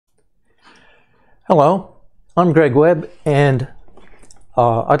Hello, I'm Greg Webb, and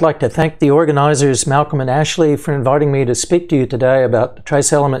I'd like to thank the organizers Malcolm and Ashley for inviting me to speak to you today about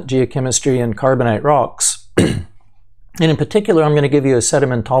trace element geochemistry and carbonate rocks. And in particular, I'm going to give you a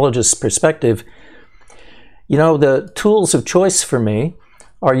sedimentologist's perspective. You know, the tools of choice for me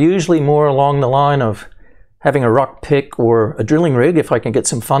are usually more along the line of having a rock pick or a drilling rig if I can get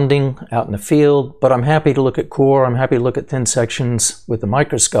some funding out in the field, but I'm happy to look at core, I'm happy to look at thin sections with a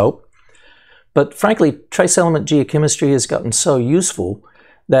microscope. But frankly, trace element geochemistry has gotten so useful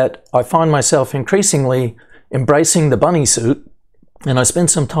that I find myself increasingly embracing the bunny suit, and I spend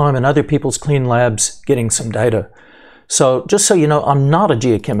some time in other people's clean labs getting some data. So just so you know, I'm not a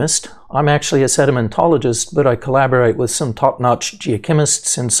geochemist. I'm actually a sedimentologist, but I collaborate with some top-notch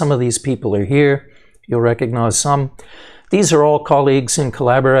geochemists, and some of these people are here. You'll recognize some. These are all colleagues and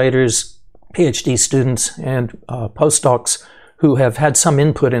collaborators, PhD students and postdocs who have had some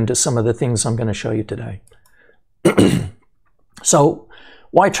input into some of the things I'm going to show you today. So,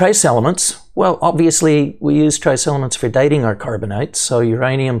 why trace elements? Well, obviously we use trace elements for dating our carbonates, so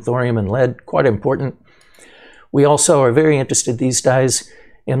uranium, thorium, and lead, quite important. We also are very interested these days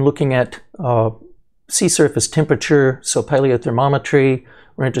in looking at sea surface temperature, so palaeothermometry.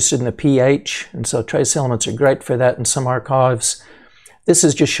 We're interested in the pH, and so trace elements are great for that in some archives. This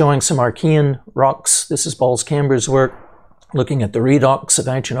is just showing some Archean rocks. This is Bowles-Camber's work, looking at the Redox of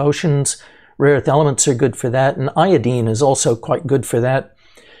ancient oceans. Rare earth elements are good for that, and iodine is also quite good for that.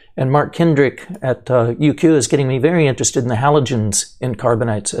 And Mark Kendrick at UQ is getting me very interested in the halogens in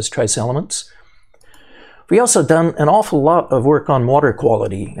carbonates as trace elements. We also done an awful lot of work on water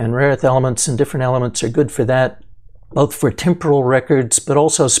quality, and rare earth elements and different elements are good for that, both for temporal records, but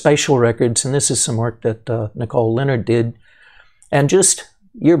also spatial records, and this is some work that Nicole Leonard did. And just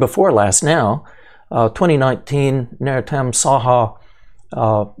year before last now, 2019, Narottam Saha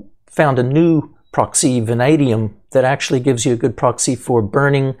found a new proxy, vanadium, that actually gives you a good proxy for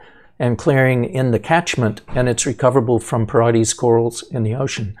burning and clearing in the catchment, and it's recoverable from Porites corals in the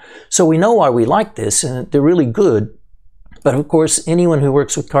ocean. So we know why we like this, and they're really good. But of course, anyone who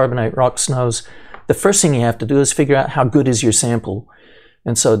works with carbonate rocks knows the first thing you have to do is figure out how good is your sample.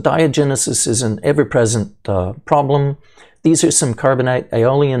 And so diagenesis is an ever-present problem. These are some carbonate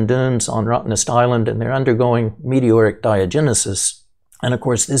aeolian dunes on Rottnest Island, and they're undergoing meteoric diagenesis. And of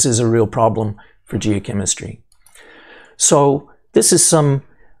course, this is a real problem for geochemistry. So this is some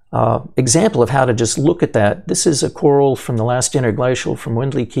example of how to just look at that. This is a coral from the last interglacial from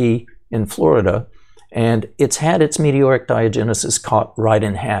Windley Key in Florida, and it's had its meteoric diagenesis caught right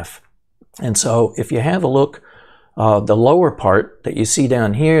in half. And so if you have a look, the lower part that you see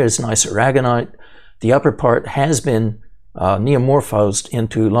down here is nice aragonite. The upper part has been neomorphosed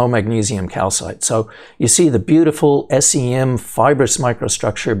into low magnesium calcite. So you see the beautiful SEM fibrous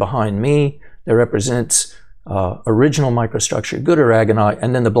microstructure behind me that represents original microstructure, good aragonite,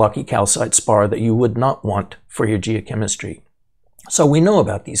 and then the blocky calcite spar that you would not want for your geochemistry. So we know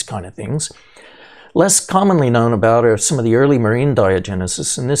about these kind of things. Less commonly known about are some of the early marine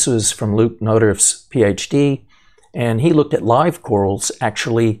diagenesis, and this was from Luke Noderf's PhD, and he looked at live corals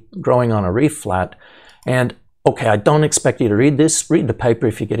actually growing on a reef flat. And okay, I don't expect you to read this. Read the paper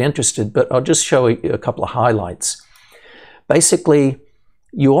if you get interested, but I'll just show you a couple of highlights. Basically,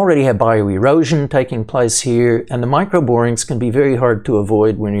 you already have bioerosion taking place here, and the microborings can be very hard to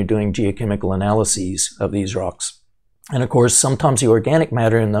avoid when you're doing geochemical analyses of these rocks. And of course, sometimes the organic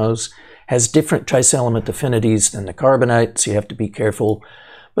matter in those has different trace element affinities than the carbonate, so you have to be careful.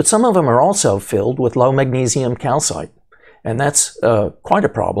 But some of them are also filled with low magnesium calcite. And that's quite a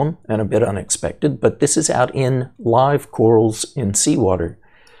problem and a bit unexpected, but this is out in live corals in seawater.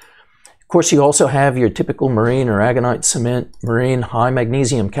 Of course, you also have your typical marine aragonite cement, marine high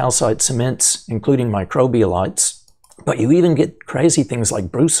magnesium calcite cements, including microbialites. But you even get crazy things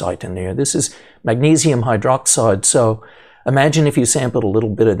like brucite in there. This is magnesium hydroxide, so imagine if you sampled a little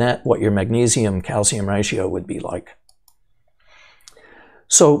bit of that, what your magnesium-calcium ratio would be like.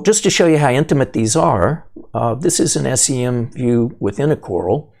 So just to show you how intimate these are, this is an SEM view within a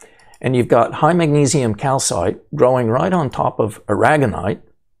coral, and you've got high magnesium calcite growing right on top of aragonite,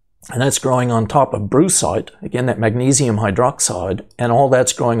 and that's growing on top of brucite, again that magnesium hydroxide, and all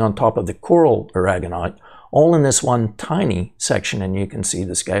that's growing on top of the coral aragonite, all in this one tiny section, and you can see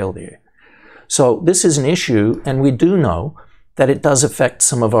the scale there. So this is an issue, and we do know that it does affect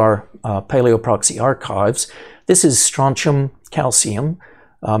some of our paleoproxy archives. This is strontium calcium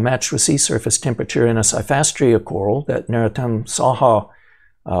matched with sea surface temperature in a Cyphastria coral that Narottam Saha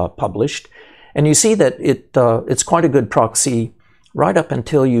published. And you see that it's quite a good proxy right up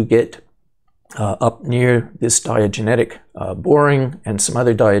until you get up near this diagenetic boring and some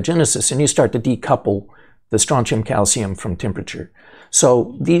other diagenesis, and you start to decouple the strontium calcium from temperature.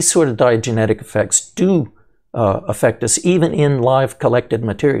 So these sort of diagenetic effects do affect us even in live collected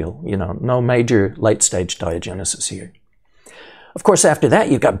material. You know, no major late stage diagenesis here. Of course, after that,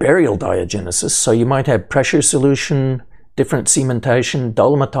 you've got burial diagenesis. So you might have pressure solution, different cementation,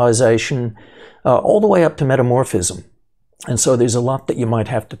 dolomitization, all the way up to metamorphism. And so there's a lot that you might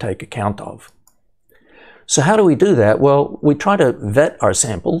have to take account of. So how do we do that? Well, we try to vet our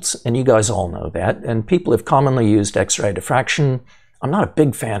samples, and you guys all know that, and people have commonly used X-ray diffraction. I'm not a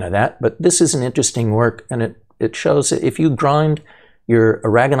big fan of that, but this is an interesting work, and it shows that if you grind your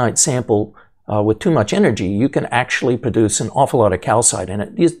aragonite sample with too much energy, you can actually produce an awful lot of calcite in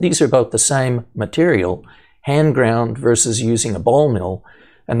it. These are both the same material, hand ground versus using a ball mill,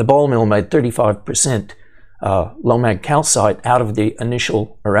 and the ball mill made 35% low mag calcite out of the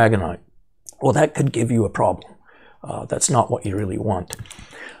initial aragonite. Well, that could give you a problem. That's not what you really want.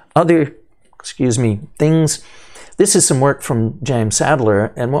 Other, things. This is some work from James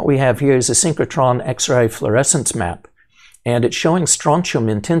Sadler, and what we have here is a synchrotron X-ray fluorescence map, and it's showing strontium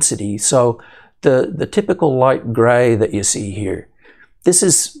intensity. So the typical light gray that you see here, this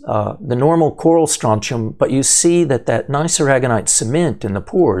is the normal coral strontium, but you see that that nice aragonite cement in the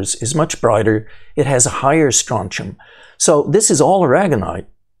pores is much brighter. It has a higher strontium. So this is all aragonite,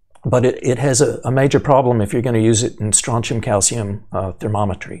 but it has a major problem if you're going to use it in strontium calcium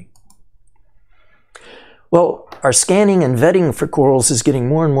thermometry. Well, our scanning and vetting for corals is getting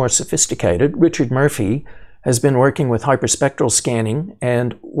more and more sophisticated. Richard Murphy has been working with hyperspectral scanning,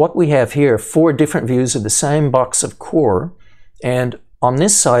 and what we have here, 4 different views of the same box of core, and on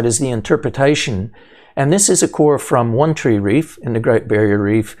this side is the interpretation, and this is a core from One Tree Reef in the Great Barrier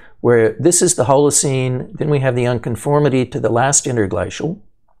Reef, where this is the Holocene, then we have the unconformity to the last interglacial,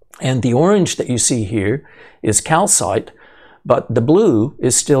 and the orange that you see here is calcite, but the blue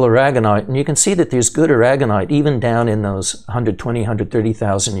is still aragonite, and you can see that there's good aragonite even down in those 120,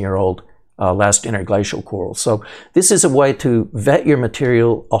 130,000 year old last interglacial corals. So this is a way to vet your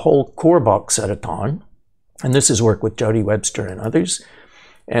material a whole core box at a time, and this is work with Jody Webster and others.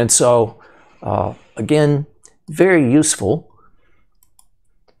 And so again, very useful.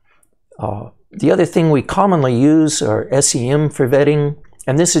 The other thing we commonly use are SEM for vetting.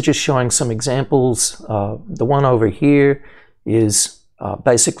 And this is just showing some examples. The one over here is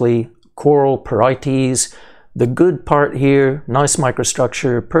basically coral perites. The good part here, nice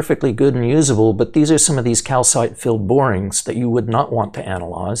microstructure, perfectly good and usable, but these are some of these calcite-filled borings that you would not want to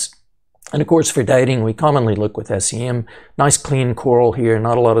analyze. And of course, for dating, we commonly look with SEM. Nice clean coral here,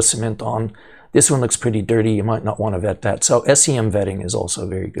 not a lot of cement on. This one looks pretty dirty. You might not want to vet that. So SEM vetting is also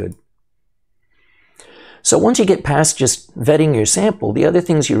very good. So once you get past just vetting your sample, the other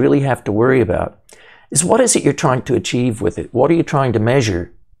things you really have to worry about is what is it you're trying to achieve with it? What are you trying to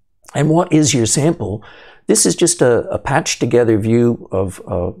measure? And what is your sample? This is just a patched together view of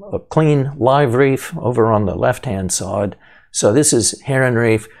a clean live reef over on the left-hand side. So this is Heron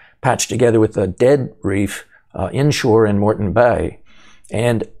Reef patched together with a dead reef inshore in Moreton Bay.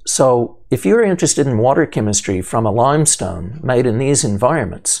 And so if you're interested in water chemistry from a limestone made in these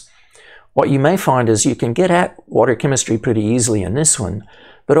environments, what you may find is you can get at water chemistry pretty easily in this one,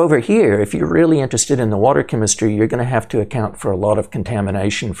 but over here, if you're really interested in the water chemistry, you're going to have to account for a lot of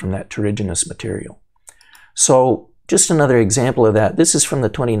contamination from that terrigenous material. So just another example of that, this is from the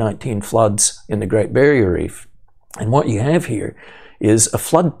 2019 floods in the Great Barrier Reef. And what you have here is a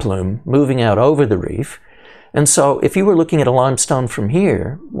flood plume moving out over the reef. And so if you were looking at a limestone from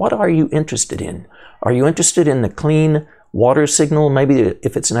here, what are you interested in? Are you interested in the clean water signal? Maybe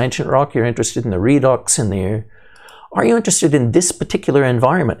if it's an ancient rock, you're interested in the redox in there. Are you interested in this particular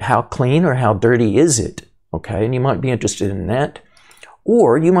environment? How clean or how dirty is it? Okay, and you might be interested in that.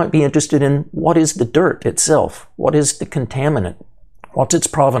 Or you might be interested in what is the dirt itself? What is the contaminant? What's its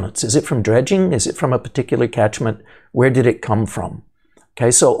provenance? Is it from dredging? Is it from a particular catchment? Where did it come from?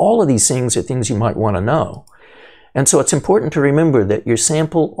 Okay, so all of these things are things you might want to know. And so it's important to remember that your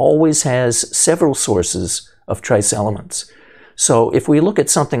sample always has several sources of trace elements. So if we look at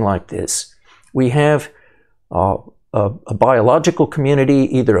something like this, we have a biological community,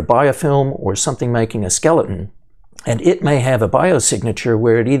 either a biofilm or something making a skeleton, and it may have a biosignature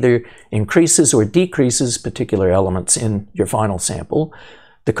where it either increases or decreases particular elements in your final sample.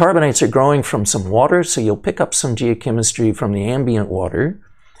 The carbonates are growing from some water, so you'll pick up some geochemistry from the ambient water.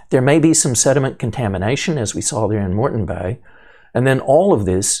 There may be some sediment contamination, as we saw there in Moreton Bay, and then all of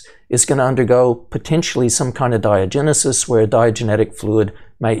this is going to undergo potentially some kind of diagenesis where a diagenetic fluid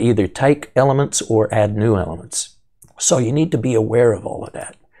may either take elements or add new elements. So you need to be aware of all of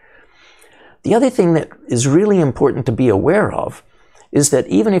that. The other thing that is really important to be aware of is that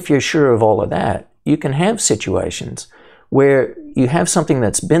even if you're sure of all of that, you can have situations where you have something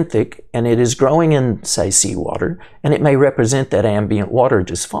that's benthic and it is growing in, say, seawater, and it may represent that ambient water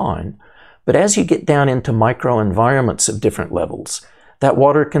just fine. But as you get down into microenvironments of different levels, that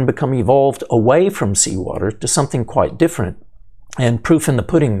water can become evolved away from seawater to something quite different. And proof in the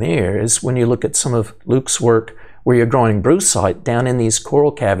pudding there is when you look at some of Luke's work where you're growing brucite down in these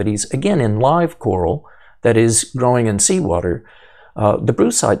coral cavities, again in live coral that is growing in seawater. The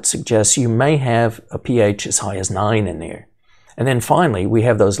brucite suggests you may have a pH as high as 9 in there. And then finally, we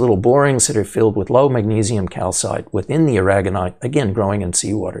have those little borings that are filled with low magnesium calcite within the aragonite, again growing in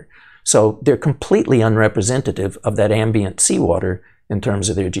seawater. So they're completely unrepresentative of that ambient seawater in terms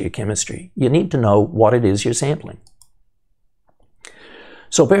of their geochemistry. You need to know what it is you're sampling.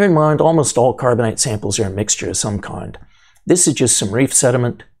 So bear in mind, almost all carbonate samples are a mixture of some kind. This is just some reef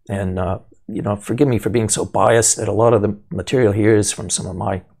sediment, and forgive me for being so biased that a lot of the material here is from some of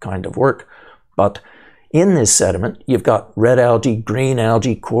my kind of work, but in this sediment, you've got red algae, green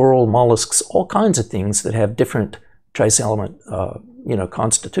algae, coral, mollusks, all kinds of things that have different trace element,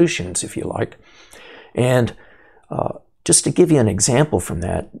 constitutions, if you like. And just to give you an example from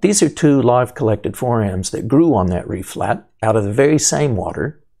that, these are 2 live collected forams that grew on that reef flat out of the very same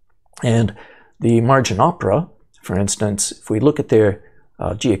water. And the marginoptera, for instance, if we look at their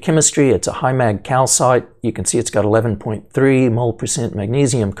geochemistry, it's a high mag calcite. You can see it's got 11.3 mole %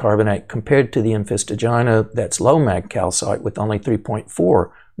 magnesium carbonate compared to the Amphistogina that's low mag calcite with only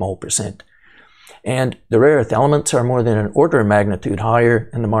 3.4 mole %. And the rare earth elements are more than an order of magnitude higher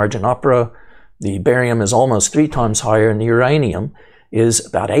in the marginoptera. The barium is almost 3 times higher, and the uranium is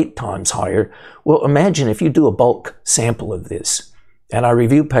about 8 times higher. Well, imagine if you do a bulk sample of this, and I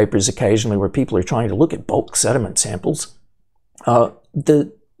review papers occasionally where people are trying to look at bulk sediment samples.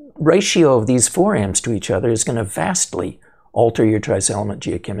 The ratio of these forams to each other is going to vastly alter your trace element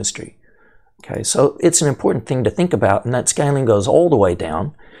geochemistry. Okay, so it's an important thing to think about, and that scaling goes all the way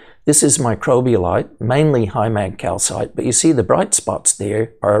down. This is microbialite, mainly high mag calcite, but you see the bright spots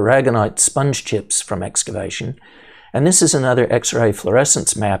there are aragonite sponge chips from excavation. And this is another X-ray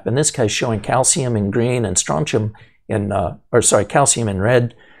fluorescence map, in this case showing calcium in green and strontium in, calcium in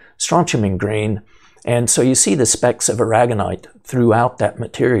red, strontium in green. And so you see the specks of aragonite throughout that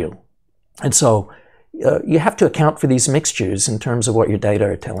material. And so you have to account for these mixtures in terms of what your data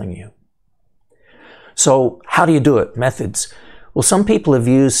are telling you. So how do you do it? Methods. Well, some people have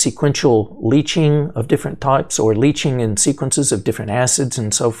used sequential leaching of different types or leaching in sequences of different acids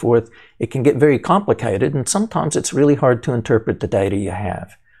and so forth. It can get very complicated, and sometimes it's really hard to interpret the data you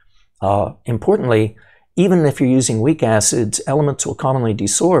have. Importantly, even if you're using weak acids, elements will commonly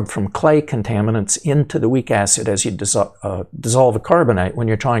desorb from clay contaminants into the weak acid as you dissolve a carbonate when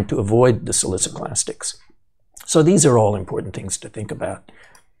you're trying to avoid the siliciclastics. So these are all important things to think about.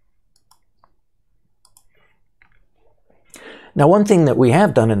 Now, one thing that we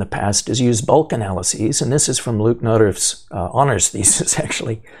have done in the past is use bulk analyses, and this is from Luke Noderf's honors thesis,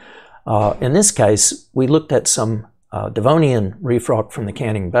 actually. In this case, we looked at some Devonian reef rock from the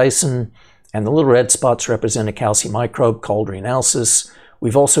Canning Basin, and the little red spots represent a calcium microbe called Rhenalsis.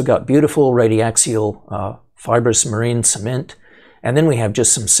 We've also got beautiful radiaxial fibrous marine cement, and then we have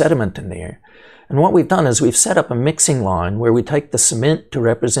just some sediment in there. And what we've done is we've set up a mixing line where we take the cement to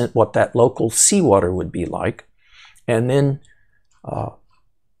represent what that local seawater would be like, and then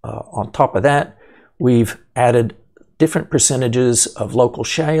on top of that, we've added different percentages of local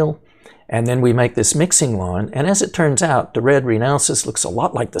shale, and then we make this mixing line. And as it turns out, the red Rhenalsis looks a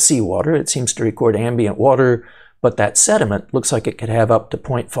lot like the seawater. It seems to record ambient water, but that sediment looks like it could have up to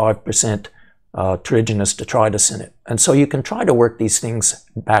 0.5% terrigenous detritus in it. And so you can try to work these things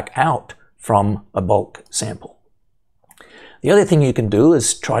back out from a bulk sample. The other thing you can do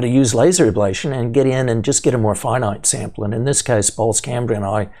is try to use laser ablation and get in and just get a more finite sample. And in this case, Precambrian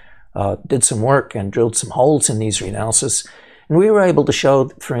and I did some work and drilled some holes in these Rhenalsis. And we were able to show,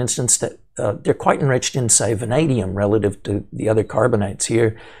 for instance, that they're quite enriched in, say, vanadium relative to the other carbonates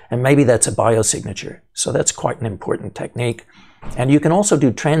here. And maybe that's a biosignature. So that's quite an important technique. And you can also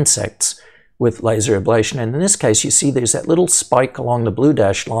do transects with laser ablation. And in this case, you see there's that little spike along the blue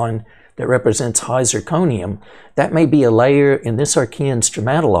dashed line that represents high zirconium. That may be a layer in this Archean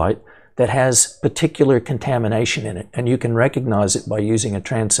stromatolite that has particular contamination in it, and you can recognize it by using a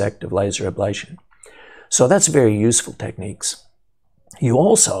transect of laser ablation. So that's very useful techniques. You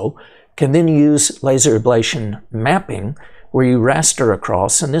also can then use laser ablation mapping where you raster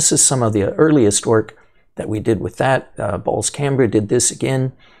across, and this is some of the earliest work that we did with that. Precambrian did this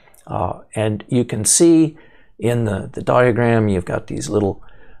again, and you can see in the diagram you've got these little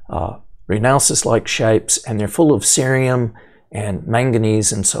renaissance-like shapes, and they're full of cerium and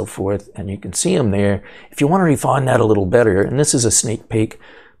manganese and so forth, and you can see them there. If you want to refine that a little better, and this is a sneak peek,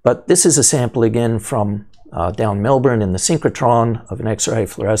 but this is a sample again from down Melbourne in the synchrotron of an X-ray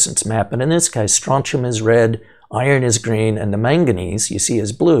fluorescence map, and in this case strontium is red, iron is green, and the manganese you see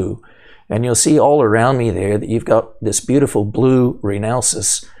is blue. And you'll see all around me there that you've got this beautiful blue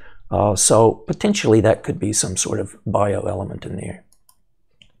renaissance, so potentially that could be some sort of bioelement in there.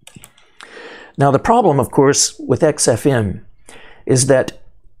 Now the problem, of course, with XFM is that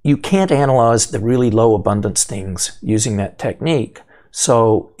you can't analyze the really low abundance things using that technique.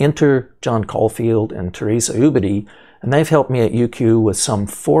 So enter John Caulfield and Teresa Ubedi, and they've helped me at UQ with some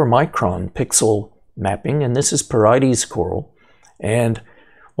 4 micron pixel mapping, and this is Porites coral. And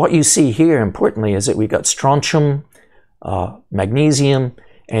what you see here, importantly, is that we've got strontium, magnesium,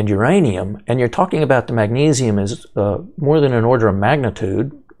 and uranium, and you're talking about the magnesium is more than an order of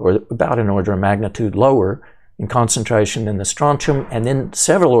magnitude, or about an order of magnitude lower in concentration than the strontium, and then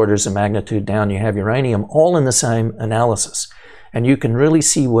several orders of magnitude down you have uranium, all in the same analysis. And you can really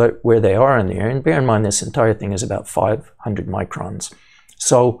see where they are in there. And bear in mind, this entire thing is about 500 microns.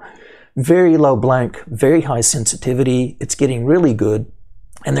 So very low blank, very high sensitivity. It's getting really good.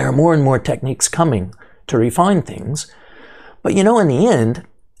 And there are more and more techniques coming to refine things. But you know, in the end,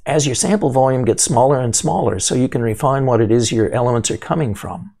 as your sample volume gets smaller and smaller, so you can refine what it is your elements are coming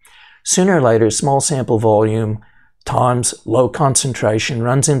from, sooner or later, small sample volume times low concentration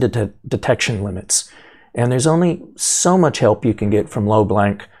runs into detection limits. And there's only so much help you can get from low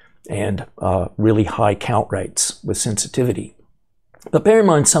blank and really high count rates with sensitivity. But bear in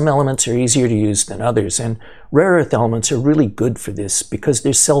mind, some elements are easier to use than others, and rare earth elements are really good for this because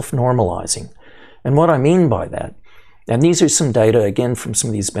they're self-normalizing. And what I mean by that, and these are some data, again, from some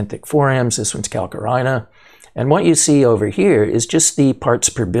of these benthic forams. This one's calcarina. And what you see over here is just the parts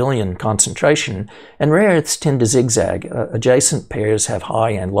per billion concentration. And rare earths tend to zigzag. Adjacent pairs have high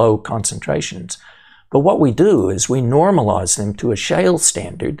and low concentrations. But what we do is we normalize them to a shale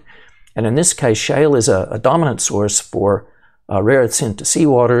standard. And in this case, shale is a dominant source for rare earths into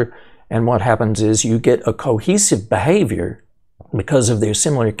seawater. And what happens is you get a cohesive behavior because of their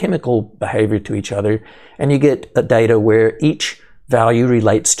similar chemical behavior to each other, and you get a data where each value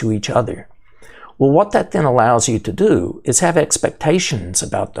relates to each other. Well, what that then allows you to do is have expectations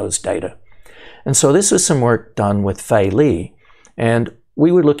about those data. And so this was some work done with Fei Li, and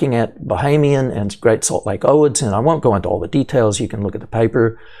we were looking at Bahamian and Great Salt Lake Oids, and I won't go into all the details, you can look at the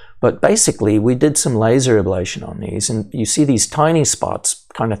paper, but basically we did some laser ablation on these, and you see these tiny spots,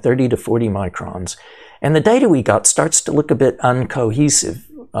 kind of 30 to 40 microns, and the data we got starts to look a bit uncohesive.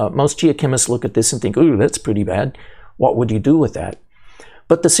 Most geochemists look at this and think, ooh, that's pretty bad. What would you do with that?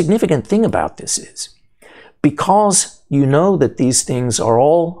 But the significant thing about this is, because you know that these things are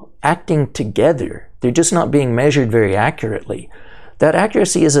all acting together, they're just not being measured very accurately, that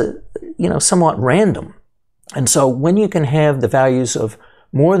accuracy is somewhat random. And so when you can have the values of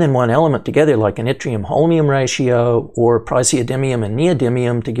more than one element together, like an yttrium-holmium ratio or praseodymium and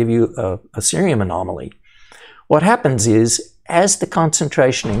neodymium to give you a cerium anomaly, what happens is, as the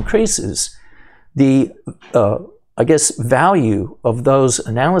concentration increases, the value of those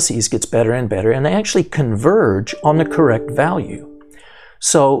analyses gets better and better, and they actually converge on the correct value.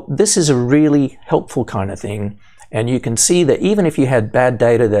 So this is a really helpful kind of thing, and you can see that even if you had bad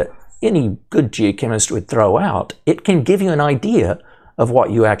data that any good geochemist would throw out, it can give you an idea of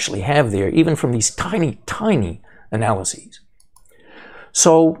what you actually have there, even from these tiny, tiny analyses.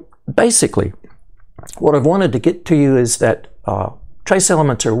 So basically, what I've wanted to get to you is that trace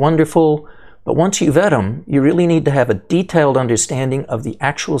elements are wonderful, but once you vet them, you really need to have a detailed understanding of the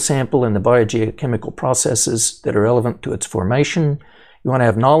actual sample and the biogeochemical processes that are relevant to its formation. You want to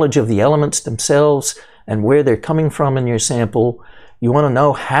have knowledge of the elements themselves and where they're coming from in your sample. You want to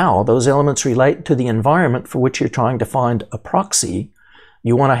know how those elements relate to the environment for which you're trying to find a proxy.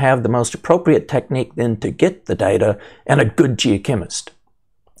 You want to have the most appropriate technique then to get the data, and a good geochemist.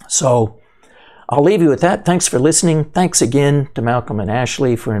 So I'll leave you with that. Thanks for listening. Thanks again to Malcolm and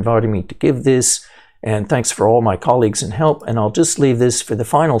Ashley for inviting me to give this, and thanks for all my colleagues and help. And I'll just leave this for the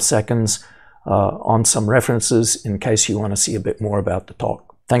final seconds on some references in case you want to see a bit more about the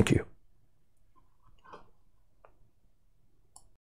talk. Thank you.